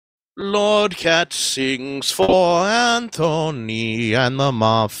LordKaT sings for Anthony and the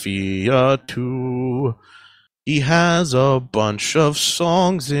Mafia too. He has a bunch of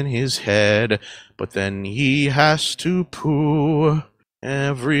songs in his head, but then he has to poo.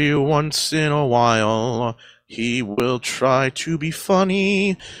 Every once in a while, he will try to be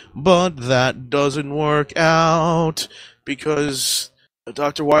funny, but that doesn't work out because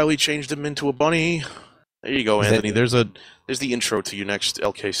Dr. Wily changed him into a bunny. There you go, Anthony. There's the intro to your next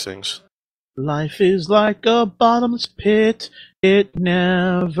LK Sings. Life is like a bottomless pit. It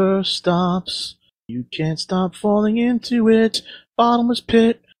never stops. You can't stop falling into it. Bottomless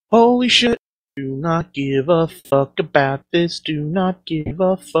pit. Holy shit. Do not give a fuck about this. Do not give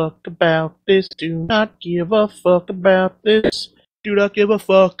a fuck about this. Do not give a fuck about this. Do not give a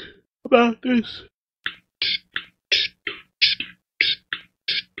fuck about this.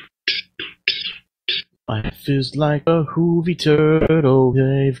 Life is like a Hoovy turtle.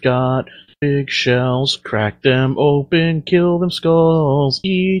 They've got big shells. Crack them open, kill them skulls.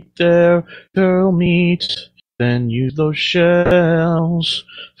 Eat their turtle meat. Then use those shells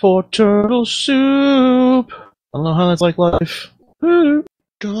for turtle soup. I don't know how that's like life.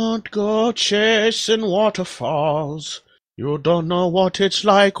 Don't go chasing waterfalls. You don't know what it's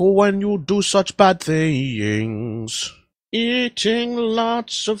like when you do such bad things. Eating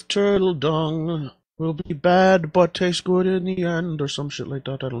lots of turtle dung will be bad, but taste good in the end, or some shit like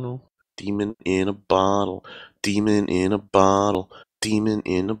that, I don't know. Demon in a bottle, demon in a bottle, demon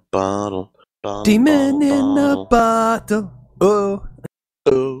in a bottle. Bottle, demon bottle, in bottle. a bottle, oh.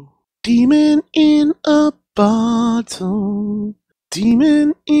 Oh. Demon in a bottle,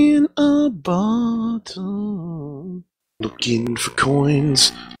 demon in a bottle. Looking for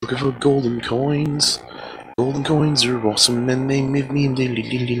coins, looking for golden coins. Golden coins are awesome and they make me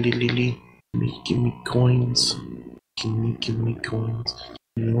give me coins. Give me coins.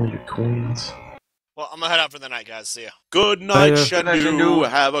 Give me all your coins. Well, I'm gonna head out for the night, guys. See ya. Goodnight, Good night, Shendu.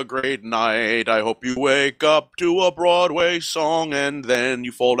 Have a great night. I hope you wake up to a Broadway song and then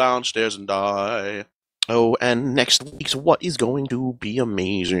you fall downstairs and die. Oh, and next week's What is going to be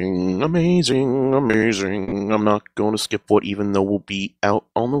amazing. Amazing, amazing. I'm not going to skip what, even though we'll be out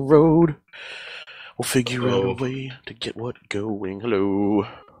on the road. We'll figure out a way to get what going. Hello.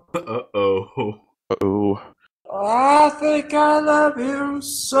 Uh-oh. Uh-oh. I think I love you,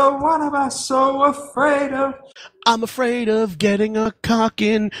 so what am I so afraid of? I'm afraid of getting a cock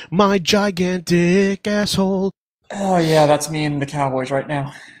in my gigantic asshole. Oh yeah, that's me and the Cowboys right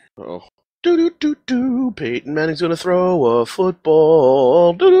now. Oh. Do-do-do-do. Peyton Manning's gonna throw a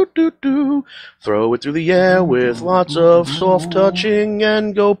football. Do-do-do-do. Throw it through the air with lots of soft touching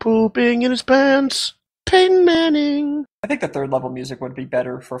and go pooping in his pants. Peyton Manning. I think the third level music would be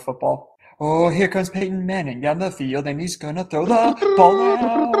better for football. Oh, here comes Peyton Manning down the field, and he's gonna throw the ball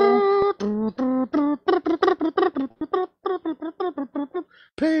now.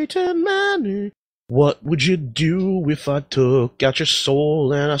 Peyton Manning. What would you do if I took out your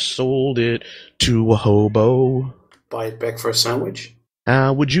soul and I sold it to a hobo? Buy it back for a sandwich?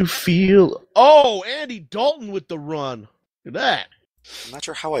 How would you feel? Oh, Andy Dalton with the run. Look at that. I'm not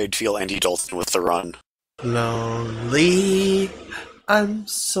sure how I'd feel Andy Dalton with the run. Lonely, I'm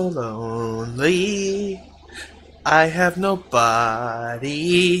so lonely. I have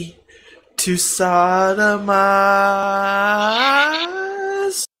nobody to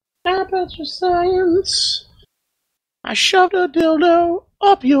sodomize. Aperture science. I shoved a dildo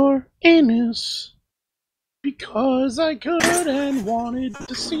up your anus because I could and wanted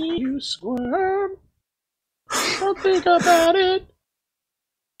to see you squirm. Don't think about it.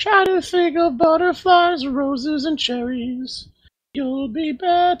 Try to think of butterflies, roses, and cherries. You'll be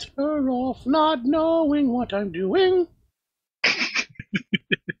better off not knowing what I'm doing.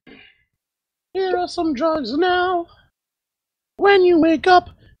 Here are some drugs now. When you wake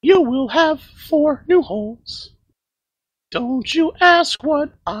up, you will have 4 new holes. Don't you ask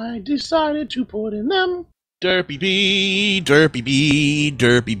what I decided to put in them. Derpy Bee, Derpy Bee,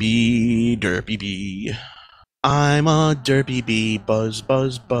 Derpy Bee, Derpy Bee. I'm a Derpy Bee, buzz,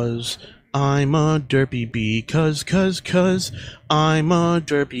 buzz, buzz. I'm a Derpy Bee, cuz. I'm a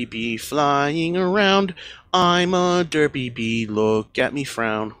Derpy Bee flying around. I'm a Derpy Bee, look at me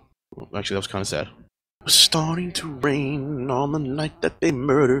frown. Actually, that was kind of sad. It was starting to rain on the night that they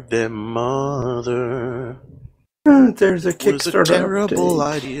murdered their mother. There's a Kickstarter. It was a terrible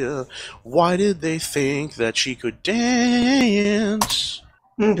idea. Why did they think that she could dance?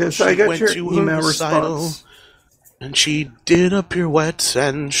 Because I got your email response. And she did a pirouette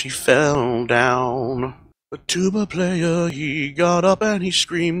and she fell down. The tuba player, he got up and he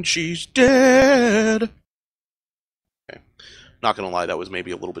screamed, she's dead. Okay. Not gonna lie, that was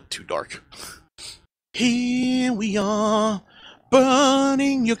maybe a little bit too dark. Here we are,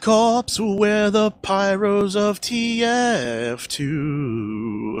 burning your corpse where the pyros of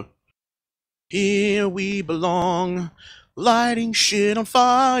TF2. Here we belong, lighting shit on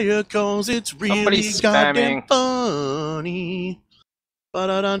fire, cause it's really Somebody's goddamn spamming. funny.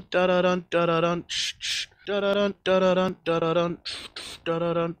 Ba-da-dun, da-da-dun, da-da-dun, da-da-dun, da-da-dun, da-da-dun,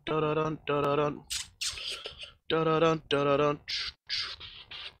 da-da-dun, da-da-dun, da-da-dun, da-da-dun, da-da-dun.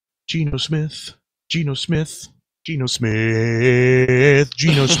 Geno Smith, Geno Smith, Geno Smith,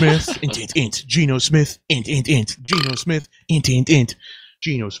 Geno Smith, int, Geno Smith, int, Geno Smith, int,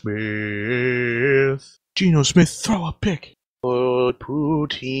 Geno Smith, Geno Smith, throw a pick. Put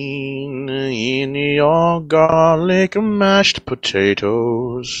poutine in your garlic mashed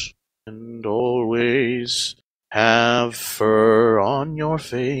potatoes, and always have fur on your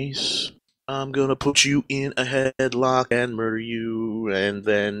face. I'm gonna put you in a headlock and murder you, and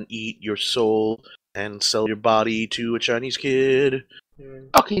then eat your soul and sell your body to a Chinese kid.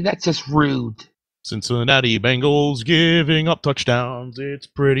 Okay, that's just rude. Cincinnati Bengals giving up touchdowns. It's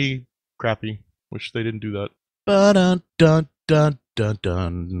pretty crappy. Wish they didn't do that.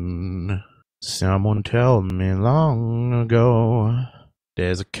 Ba-dun-dun-dun-dun-dun. Someone told me long ago,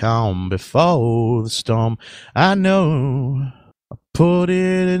 there's a calm before the storm. I know. I put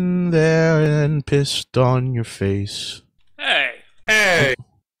it in there and pissed on your face. Hey!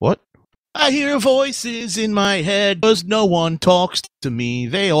 What? I hear voices in my head, 'cause no one talks to me.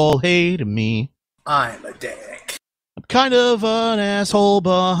 They all hate me. I'm a dick. I'm kind of an asshole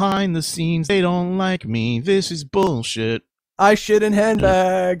behind the scenes. They don't like me. This is bullshit. I shit in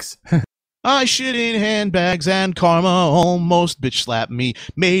handbags. I shit in handbags and karma almost bitch slapped me.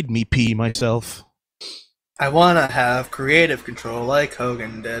 Made me pee myself. I wanna have creative control like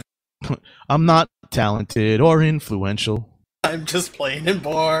Hogan did. I'm not talented or influential. I'm just plain and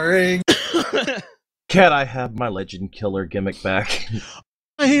boring. Can I have my legend killer gimmick back?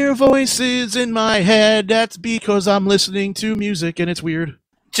 I hear voices in my head. That's because I'm listening to music and it's weird.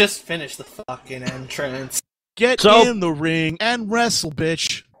 Just finish the fucking entrance. Get in the ring and wrestle,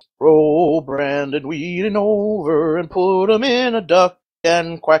 bitch. Roll Brandon Weeden over and put him in a duck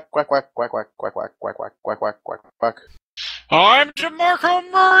and quack, quack, quack, quack, quack, quack, quack, quack, quack, quack, quack, quack, quack. I'm DeMarco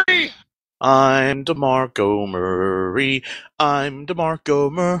Murray! I'm DeMarco Murray. I'm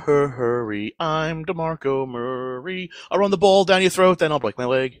DeMarco Murray. I'm DeMarco Murray. I'll run the ball down your throat, then I'll break my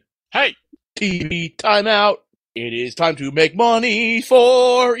leg. Hey! TV timeout. It is time to make money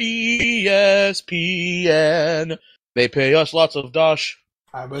for ESPN. They pay us lots of dosh.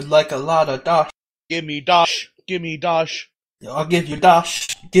 I would like a lot of dosh. Give me dosh. Give me dosh. I'll give you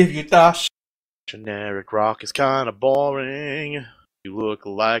dosh. Give you dosh. Generic rock is kinda boring. You look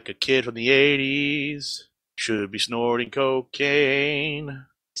like a kid from the 80s. Should be snorting cocaine.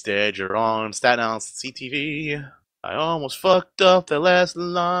 Instead, you're on Staten Island CTV. I almost fucked up that last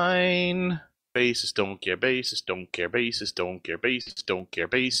line. Bassists don't care, bassists don't care, bassists don't care, bassists don't care,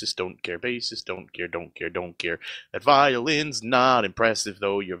 bassists don't care, bassists don't care, don't care, don't care. That violin's not impressive,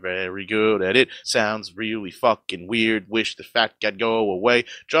 though you're very good at it. Sounds really fucking weird. Wish the fat guy'd go away.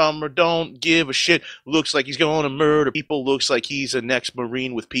 Drummer don't give a shit. Looks like he's gonna murder people. Looks like he's an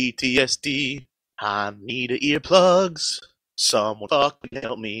ex-Marine with PTSD. I need earplugs. Someone fucking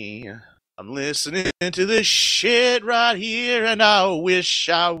help me. I'm listening to this shit right here, and I wish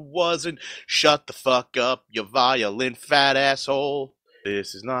I wasn't. Shut the fuck up, you violin fat asshole.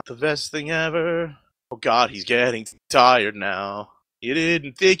 This is not the best thing ever. Oh god, he's getting tired now. You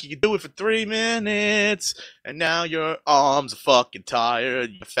didn't think you could do it for 3 minutes, and now your arms are fucking tired.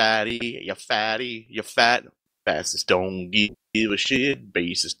 You fatty, you fatty, you fat. Bassists don't give a shit.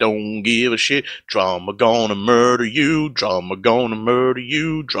 Bassists don't give a shit. Drummer gonna murder you. Drummer gonna murder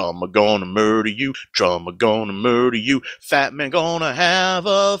you. Drummer gonna murder you. Drummer gonna murder you. Fat man gonna have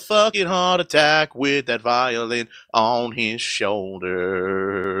a fucking heart attack with that violin on his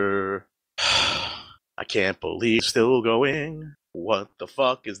shoulder. I can't believe it's still going. What the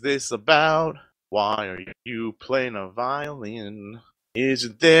fuck is this about? Why are you playing a violin?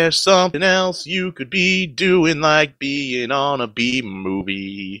 Isn't there something else you could be doing, like being on a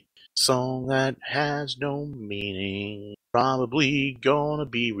B-movie? Song that has no meaning, probably gonna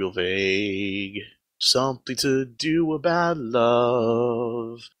be real vague. Something to do about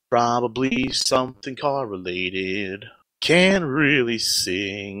love, probably something car-related. Can't really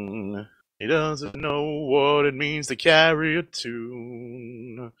sing. He doesn't know what it means to carry a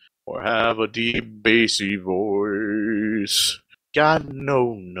tune, or have a deep bassy voice. Got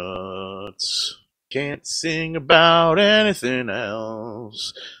no nuts. Can't sing about anything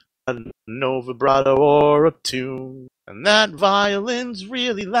else. no vibrato or a tune. And that violin's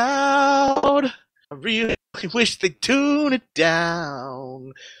really loud. I really wish they'd tune it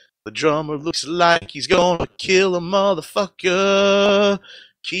down. The drummer looks like he's gonna kill a motherfucker.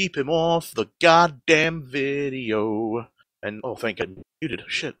 Keep him off the goddamn video. And, oh, thank God, muted.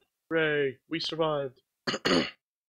 Shit. Hooray, we survived.